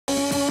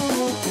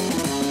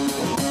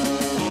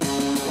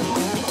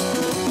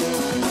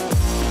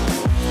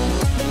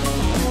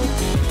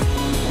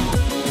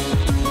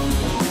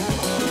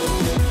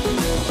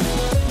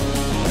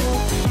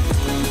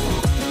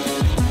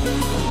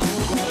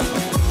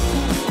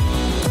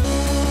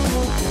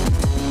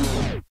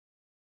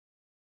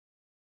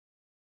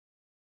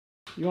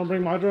You want to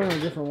bring my drone or a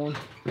different one?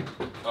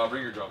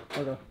 Bring your drone.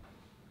 Okay.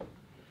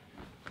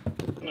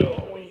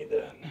 No, we need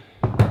that.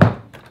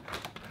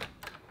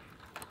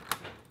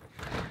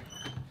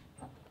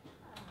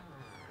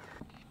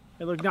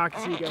 Hey, look, now I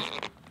can see you guys.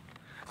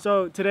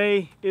 So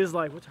today is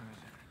like, what time is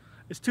it?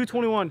 It's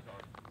 2:21.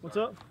 What's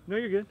up? No,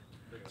 you're good.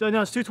 So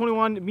now it's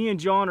 2:21. Me and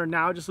John are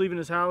now just leaving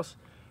his house.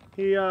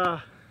 He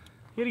had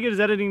to get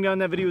his editing done.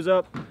 That video was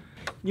up.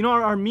 You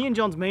know, me and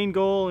John's main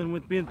goal, and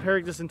with being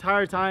Peric this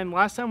entire time,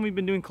 last time we've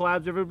been doing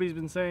collabs, everybody's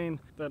been saying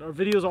that our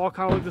videos all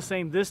kind of look the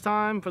same. This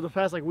time, for the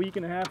past like week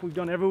and a half, we've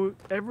done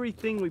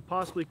everything we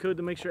possibly could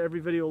to make sure every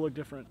video will look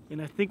different.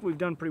 And I think we've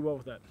done pretty well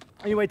with that.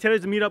 Anyway,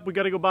 today's a meetup. We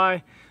got to go buy.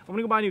 I'm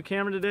gonna go buy a new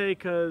camera today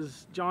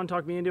because John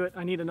talked me into it.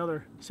 I need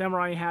another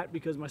samurai hat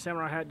because my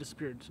samurai hat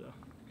disappeared. So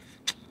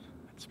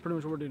that's pretty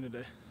much what we're doing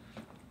today.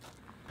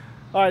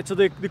 All right, so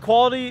the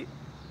quality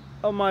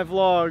of my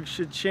vlog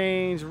should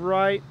change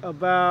right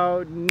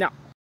about now.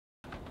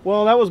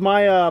 Well, that was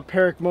my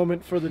Peric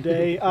moment for the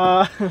day.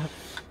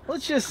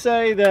 Let's just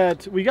say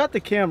that we got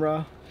the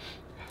camera.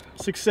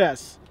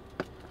 Success.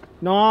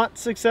 Not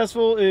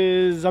successful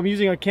is I'm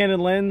using a Canon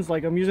lens.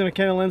 Like, I'm using a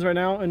Canon lens right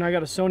now, and I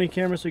got a Sony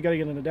camera, so you got to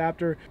get an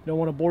adapter. Don't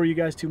want to bore you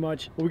guys too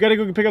much. But we got to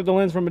go pick up the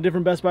lens from a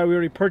different Best Buy. We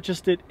already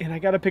purchased it, and I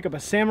got to pick up a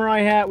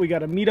samurai hat. We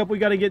got a meetup we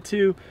got to get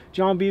to.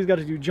 John B's got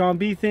to do John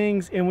B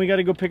things, and we got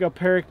to go pick up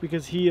Peric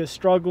because he is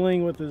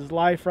struggling with his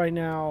life right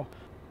now.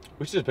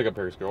 We should just pick up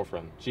Peric's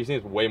girlfriend. She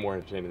seems way more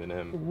entertaining than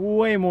him.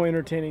 Way more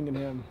entertaining than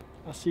him.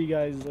 I'll see you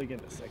guys like in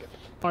a second.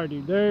 All right,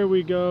 dude, there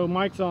we go.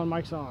 Mic's on,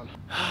 mic's on.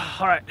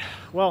 All right,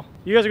 well,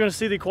 you guys are gonna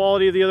see the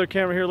quality of the other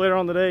camera here later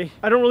on today.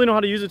 I don't really know how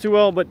to use it too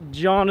well, but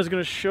John is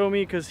gonna show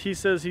me because he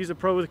says he's a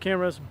pro with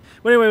cameras.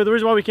 But anyway, the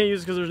reason why we can't use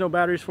it is because there's no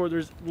batteries for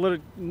it.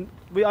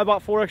 I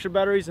bought 4 extra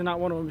batteries and not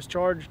one of them is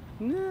charged.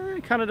 Nah,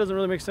 it kind of doesn't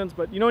really make sense,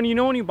 but you know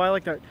when you buy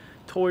like that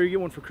toy or you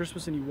get one for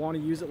Christmas and you want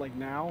to use it like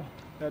now,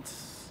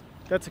 that's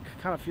a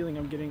kind of feeling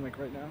I'm getting like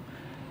right now.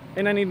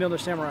 And I need another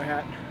samurai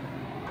hat.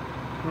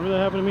 Remember that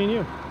happened to me and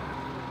you?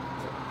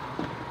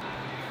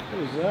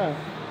 What is that?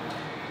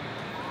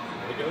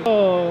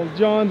 Oh,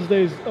 John's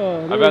days.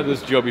 I've had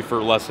this Joby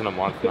for less than a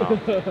month now.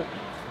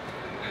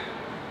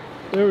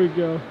 There we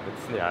go.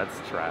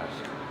 It's trash.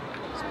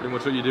 It's pretty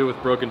much what you do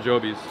with broken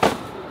Jobies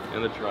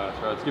in the trash.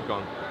 All right, let's keep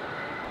going.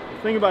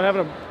 The thing about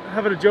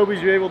having a Joby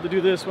is you're able to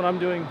do this when I'm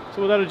doing.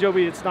 So without a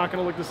Joby, it's not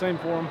going to look the same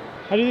for him.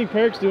 How do you think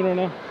Peric's doing right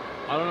now?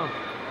 I don't know.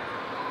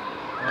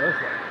 Oh, this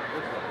way.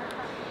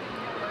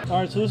 All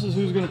right, so this is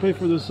who's going to pay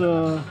for this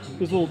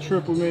this little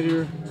trip we made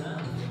here.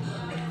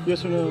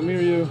 Yes or no? Me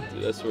or you?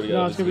 Dude, that's what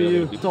no, it's going to be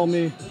you. It's all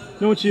me.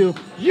 No, it's you.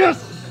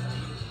 Yes!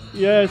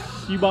 Yes,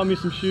 you bought me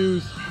some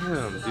shoes.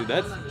 Damn, dude,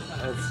 that's...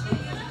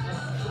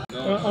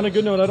 No. On a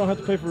good note, I don't have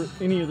to pay for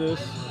any of this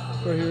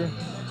right here.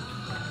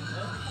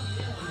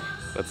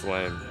 That's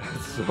lame.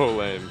 That's so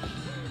lame.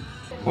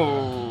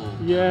 Oh.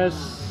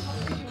 Yes.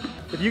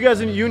 If you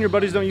and your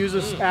buddies don't use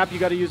this app, you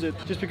got to use it.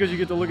 Just because you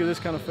get to look at this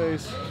kind of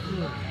face.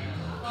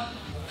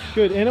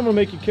 Good, and I'm gonna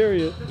make you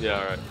carry it.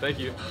 Yeah, all right. Thank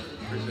you.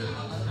 Appreciate it.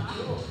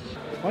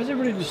 Why is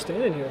everybody just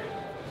standing here?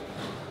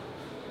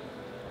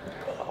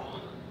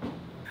 Oh.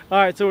 All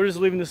right, so we're just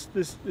leaving this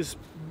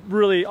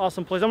really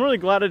awesome place. I'm really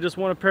glad I just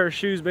won a pair of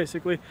shoes,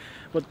 basically.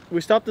 But we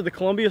stopped at the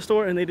Columbia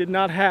store, and they did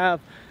not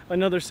have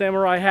another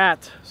samurai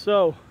hat.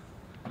 So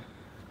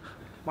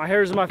my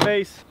hair's in my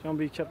face. John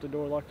B kept the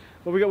door locked.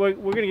 But we're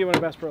gonna get one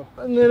at Bass Pro,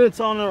 and then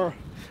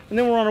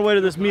we're on our way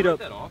to this meetup.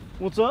 Can I write that off?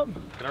 What's up?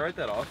 Can I write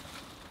that off?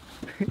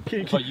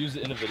 If I use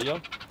it in a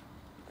video?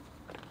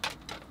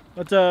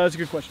 That's a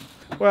good question.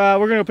 Well,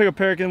 we're gonna pick up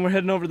Peric and we're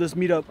heading over to this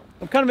meetup.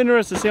 I'm kind of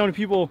interested to see how many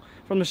people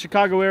from the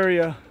Chicago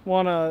area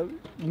want to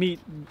meet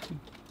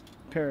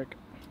Peric.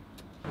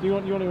 Do you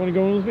want to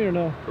go in with me or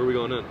no? Where are we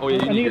going in? Oh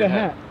yeah, I need a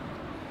hat.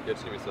 Yeah,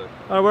 just give me a sec.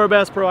 All right, we're at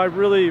Bass Pro. I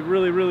really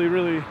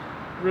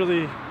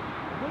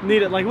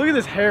need it. Like, look at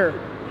this hair.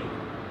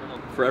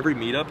 For every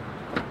meetup,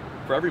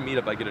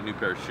 I get a new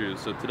pair of shoes.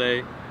 So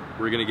today,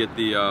 we're gonna get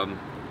the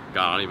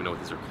God, I don't even know what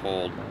these are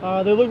called.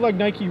 They look like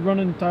Nike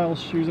running style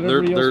shoes that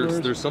everybody else wears.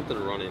 There's something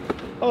running.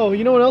 Oh,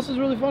 you know what else is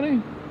really funny?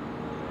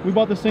 We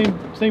bought the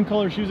same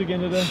color shoes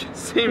again today.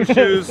 Same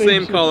shoes,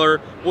 same color.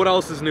 What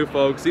else is new,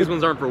 folks? These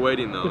ones aren't for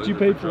waiting though. But you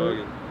paid for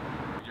it.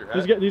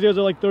 These guys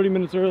are like 30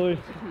 minutes early.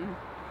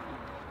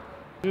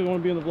 You guys want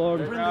to be in the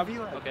vlog?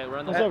 Okay, we're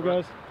on the What's up,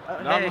 guys?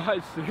 Not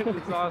much, dude.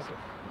 It's awesome.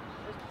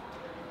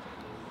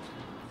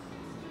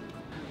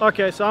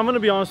 Okay, so I'm gonna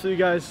be honest with you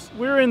guys.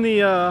 We're in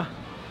the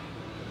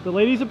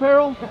ladies'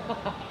 apparel,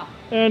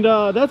 and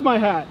that's my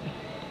hat.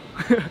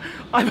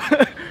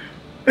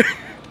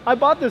 I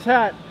bought this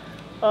hat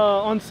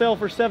on sale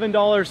for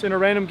 $7 in a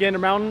random Gander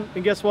Mountain,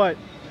 and guess what?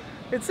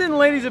 It's in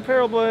ladies'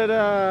 apparel, but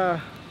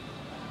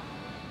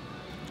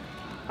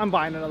I'm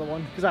buying another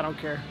one because I don't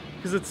care,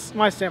 because it's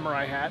my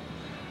samurai hat.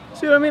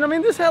 See what I mean? I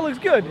mean, this hat looks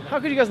good. How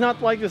could you guys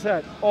not like this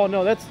hat? Oh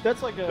no, that's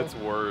like a... That's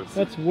worse.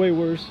 That's way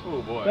worse.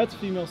 Oh boy. That's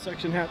female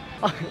section hat.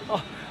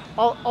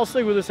 I'll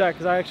stick with this hat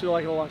because I actually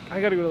like it a lot. I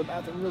gotta go to the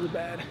bathroom really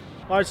bad.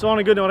 All right, so on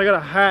a good note, I got a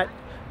hat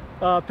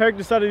Peric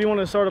decided he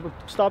wanted to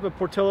stop at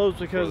Portillo's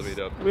because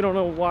we don't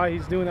know why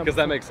he's doing that. Because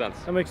that makes sense.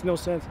 That makes no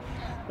sense.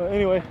 But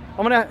anyway,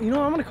 I'm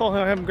gonna call him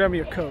and have him grab me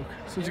a Coke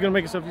since he's gonna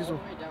make himself useful.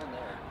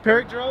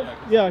 Peric drove?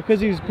 Yeah, because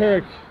he's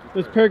Peric.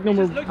 It's Peric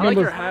number. I like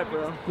your hat,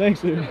 bro.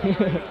 Thanks, dude.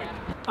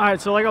 All right,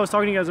 so like I was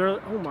talking to you guys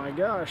earlier. Oh my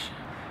gosh.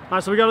 All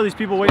right, so we got all these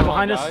people waiting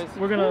behind us.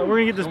 We're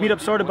gonna get this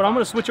meetup started, but I'm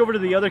gonna switch over to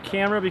the other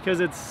camera because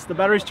the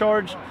battery's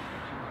charged,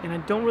 and I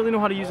don't really know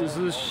how to use it.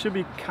 So this should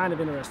be kind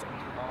of interesting.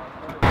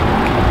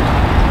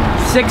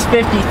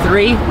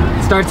 6:53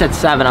 starts at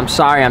 7. I'm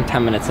sorry, I'm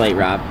 10 minutes late,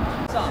 Rob.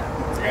 What's up?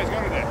 Where you guys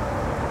going today?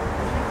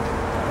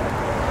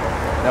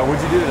 Now,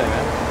 what'd you do today,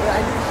 man?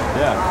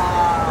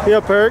 Yeah,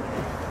 Peric.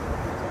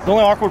 The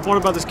only awkward part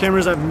about this camera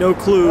is I have no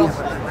clue. I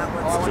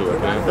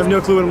have no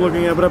clue what I'm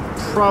looking at, but I'm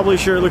probably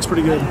sure it looks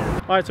pretty good.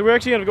 All right, so we're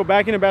actually gonna go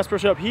back into Bass Pro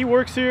Shop. He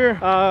works here.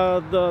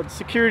 The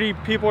security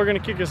people are gonna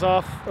kick us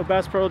off of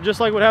Bass Pro, just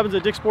like what happens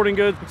at Dick's Sporting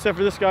Goods, except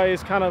for this guy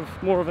is kind of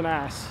more of an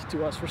ass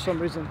to us for some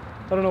reason.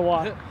 I don't know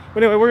why.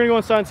 But anyway, we're gonna go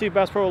inside and see if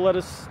Bass Pro will let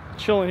us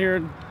chill in here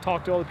and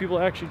talk to all the people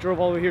that actually drove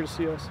all the way here to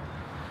see us.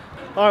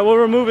 All right, well,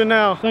 we're moving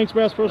now. Thanks,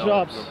 Bass Pro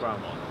Shops. No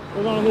problem.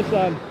 We're going on this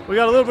side. We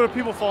got a little bit of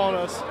people following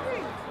us.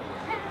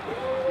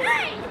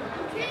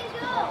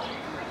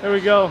 There we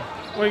go.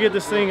 We're gonna get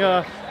this thing,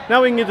 now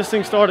we can get this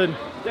thing started.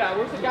 Yeah,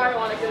 where's the guy who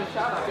want to get a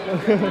shout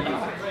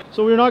out?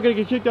 So we're not gonna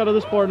get kicked out of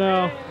this part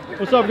now.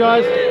 What's up,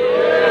 guys?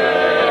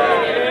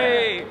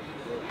 Hey!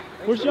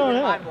 Where's John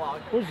at?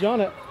 Where's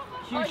John at?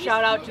 Huge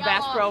shout out to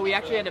Bass Pro. We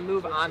actually had to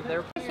move on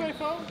there. What'd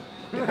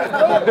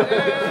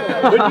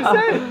you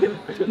say?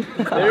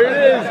 There it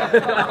is.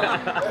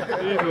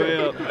 He's way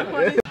up.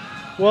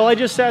 Well, I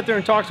just sat there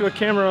and talked to a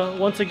camera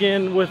once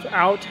again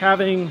without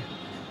having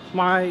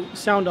my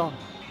sound on.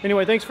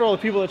 Anyway, thanks for all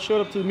the people that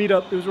showed up to the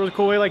meetup. It was really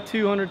cool. We had like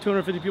 200,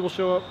 250 people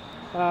show up.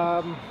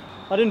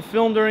 I didn't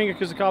film during it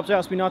because the cops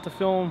asked me not to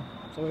film,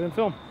 so I didn't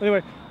film.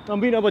 Anyway, I'm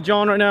meeting up with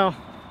John right now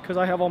because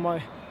I have all my,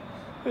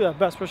 look at that,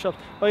 Bass Pro Shops.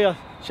 Oh yeah,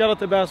 shout out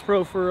to Bass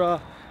Pro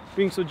for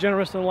being so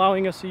generous and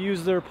allowing us to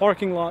use their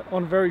parking lot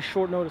on very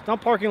short notice.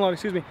 Not parking lot,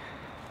 excuse me,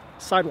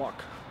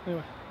 sidewalk.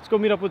 Anyway, let's go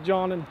meet up with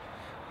John and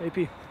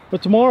AP.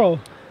 But tomorrow,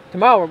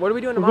 Tomorrow, what are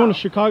we doing tomorrow? we're going to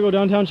Chicago,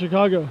 downtown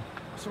Chicago.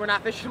 So we're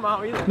not fishing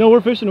tomorrow either? No, we're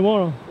fishing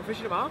tomorrow. We're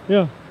fishing tomorrow?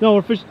 Yeah, no,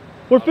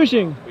 we're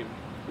fishing.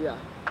 Yeah.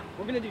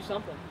 We're gonna do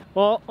something.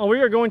 Well, we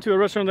are going to a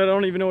restaurant that I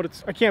don't even know what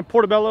it's. I can't.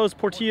 Portobello's,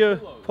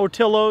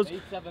 Portillo's.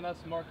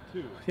 87S Mark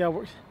II. Yeah,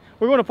 we're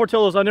going to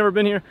Portillo's. I've never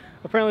been here.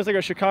 Apparently, it's like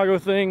a Chicago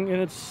thing,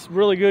 and it's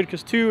really good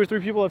because 2 or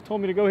 3 people have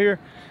told me to go here.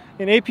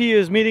 And AP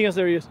is meeting us.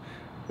 There he is.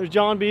 There's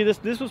John B.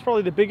 This was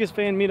probably the biggest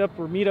fan meetup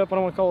or meetup. I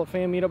don't want to call it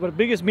fan meetup, but the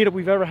biggest meetup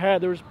we've ever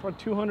had. There was probably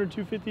 200,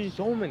 250.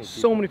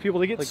 So many people.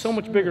 They get like so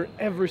much bigger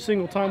every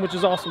single time, which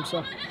is awesome.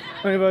 So,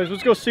 anyways,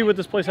 let's go see what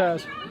this place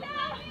has.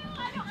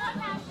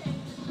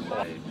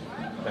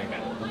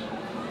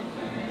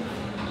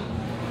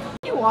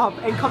 You up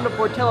and come to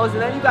Portillo's,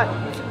 and then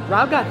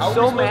Rob got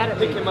so mad at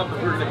me. Pick him up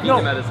if we were gonna beat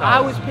him at his house.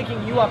 I was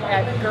picking you up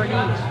at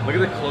Gurney's. Look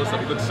at the close-up.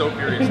 He looks so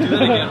furious. Do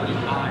that again.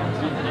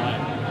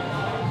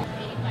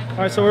 All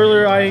right, so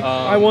earlier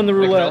I won the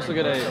roulette. Can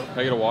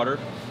I get a water?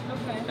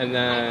 And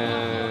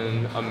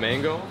then a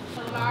mango.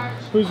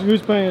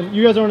 Who's paying?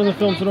 You guys aren't in the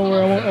film, so don't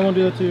worry. I won't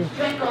do that to you. Who's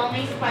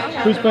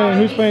paying?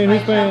 Who's paying?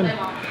 Who's paying?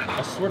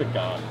 I swear to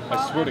God.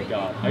 I swear to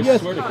God. I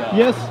Yes. swear to God.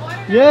 Yes.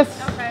 Yes.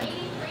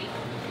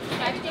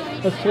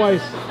 That's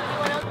twice.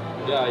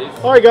 Yeah.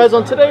 All right, guys.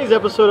 On today's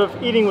episode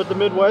of Eating with the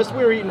Midwest,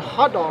 we're eating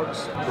hot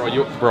dogs.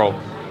 Bro.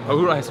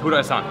 Who do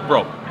I sound?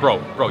 Bro,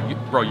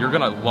 you're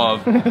gonna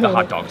love the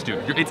hot dogs,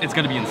 dude. It's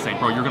gonna be insane,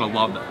 bro. You're gonna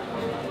love them.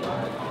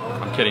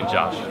 I'm kidding,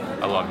 Josh.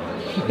 I love you.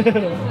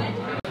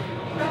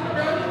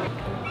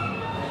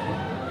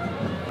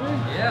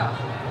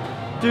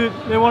 Yeah. Dude,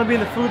 they want to be in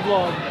the food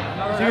vlog.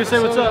 So you can say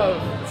what's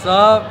up. What's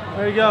up?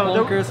 There you go.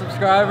 Lunkers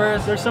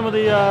subscribers. There's some of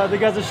the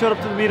guys that showed up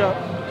to the meetup.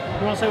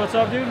 You want to say what's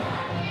up, dude?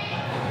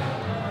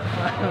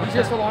 He's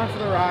just along for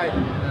the ride.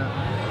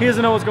 He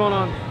doesn't know what's going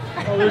on.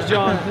 Oh, there's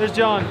John. There's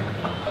John.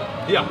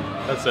 Yeah,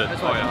 that's it.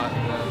 Oh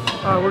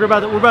yeah. All right, we're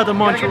about to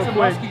munch real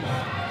quick.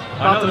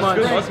 I know there's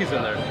good muskies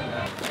in there.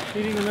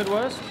 Eating the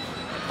Midwest.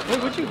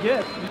 What'd you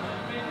get?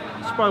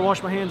 I should probably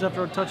wash my hands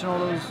after touching all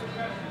those.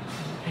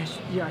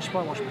 Yeah, I should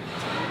probably wash my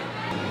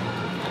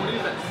hands. What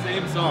is that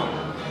same song?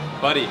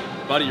 Buddy,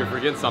 you're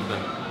forgetting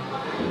something.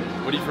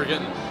 What are you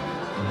forgetting?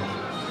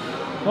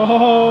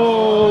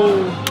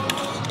 Oh!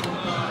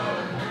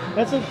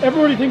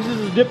 Everybody thinks this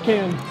is a dip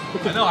can.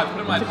 I know, I put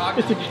it in my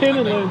pocket. It's a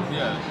cannon lens.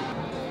 Yeah.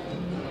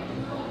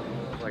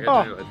 Like Oh.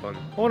 I do, it's fun.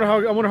 I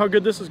wonder how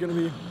good this is gonna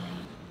be.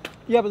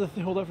 Yeah, but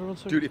hold that for 1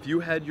 second. Dude, if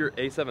you had your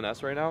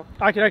A7S right now,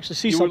 I could actually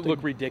see it something. would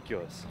look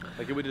ridiculous.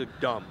 Like it would look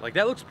dumb. Like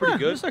that looks pretty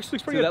good. This actually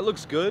looks pretty See, good. that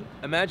looks good.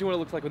 Imagine what it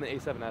looks like with the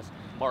A7S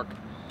Mark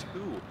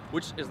II,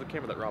 which is the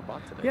camera that Rob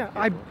bought today. Yeah,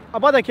 I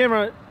bought that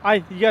camera. I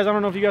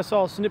don't know if you guys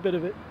saw a snippet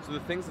of it. So the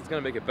things that's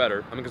gonna make it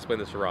better, I'm gonna explain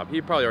this to Rob.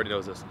 He probably already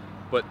knows this,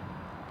 but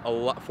a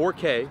lot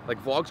 4K,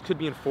 like vlogs could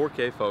be in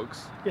 4K,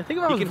 folks. Yeah, think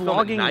about He can film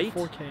at vlogging night. in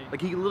 4K.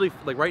 Like he literally,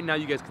 like right now,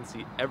 you guys can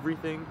see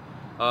everything.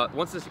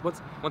 Once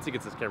he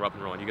gets this camera up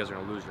and rolling, you guys are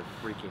gonna lose your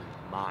freaking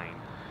mind.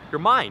 Your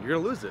mind, you're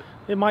gonna lose it.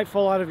 It might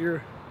fall out of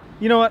your...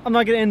 You know what? I'm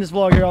not gonna end this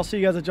vlog here. I'll see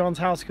you guys at John's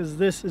house because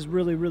this is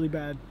really, really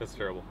bad. That's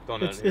terrible.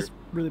 Don't end it here. It's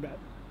really bad.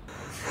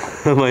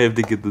 I might have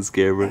to get this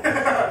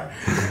camera.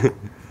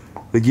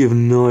 Like, you have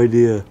no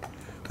idea.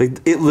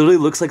 Like, it literally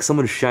looks like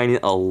someone's shining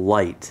a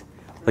light.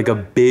 Like a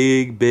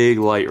big, big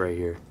light right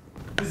here.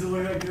 Does it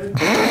look that good?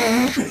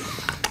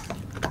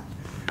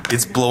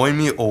 It's blowing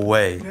me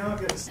away. Now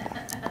it goes.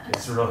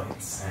 It's really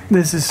insane.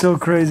 This is so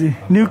crazy.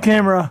 New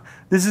camera.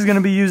 This is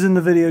gonna be used in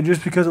the video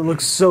just because it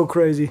looks so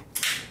crazy.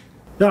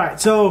 All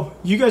right, so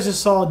you guys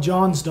just saw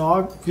John's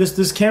dog. Just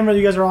this camera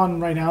you guys are on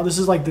right now, this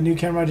is like the new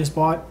camera I just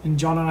bought, and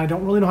John and I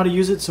don't really know how to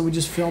use it, so we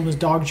just filmed his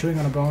dog chewing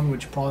on a bone,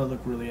 which probably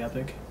looked really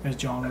epic, as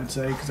John would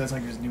say, because that's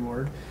like his new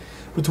word.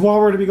 But tomorrow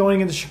we're gonna be going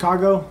into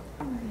Chicago.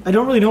 I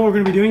don't really know what we're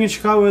gonna be doing in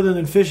Chicago other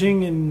than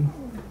fishing and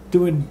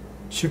doing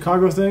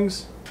Chicago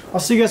things. I'll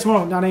see you guys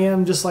tomorrow at 9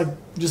 a.m. just like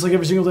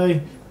every single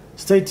day.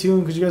 Stay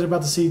tuned because you guys are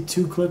about to see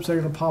 2 clips that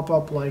are gonna pop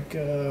up like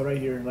right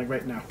here, like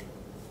right now.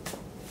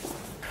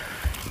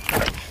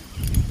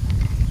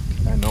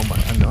 I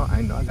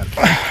know, I got it.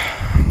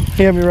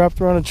 He had me wrapped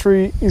around a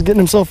tree. He's getting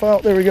himself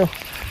out. There we go.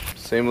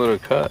 Same little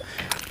cut.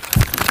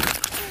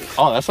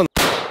 Oh, that's on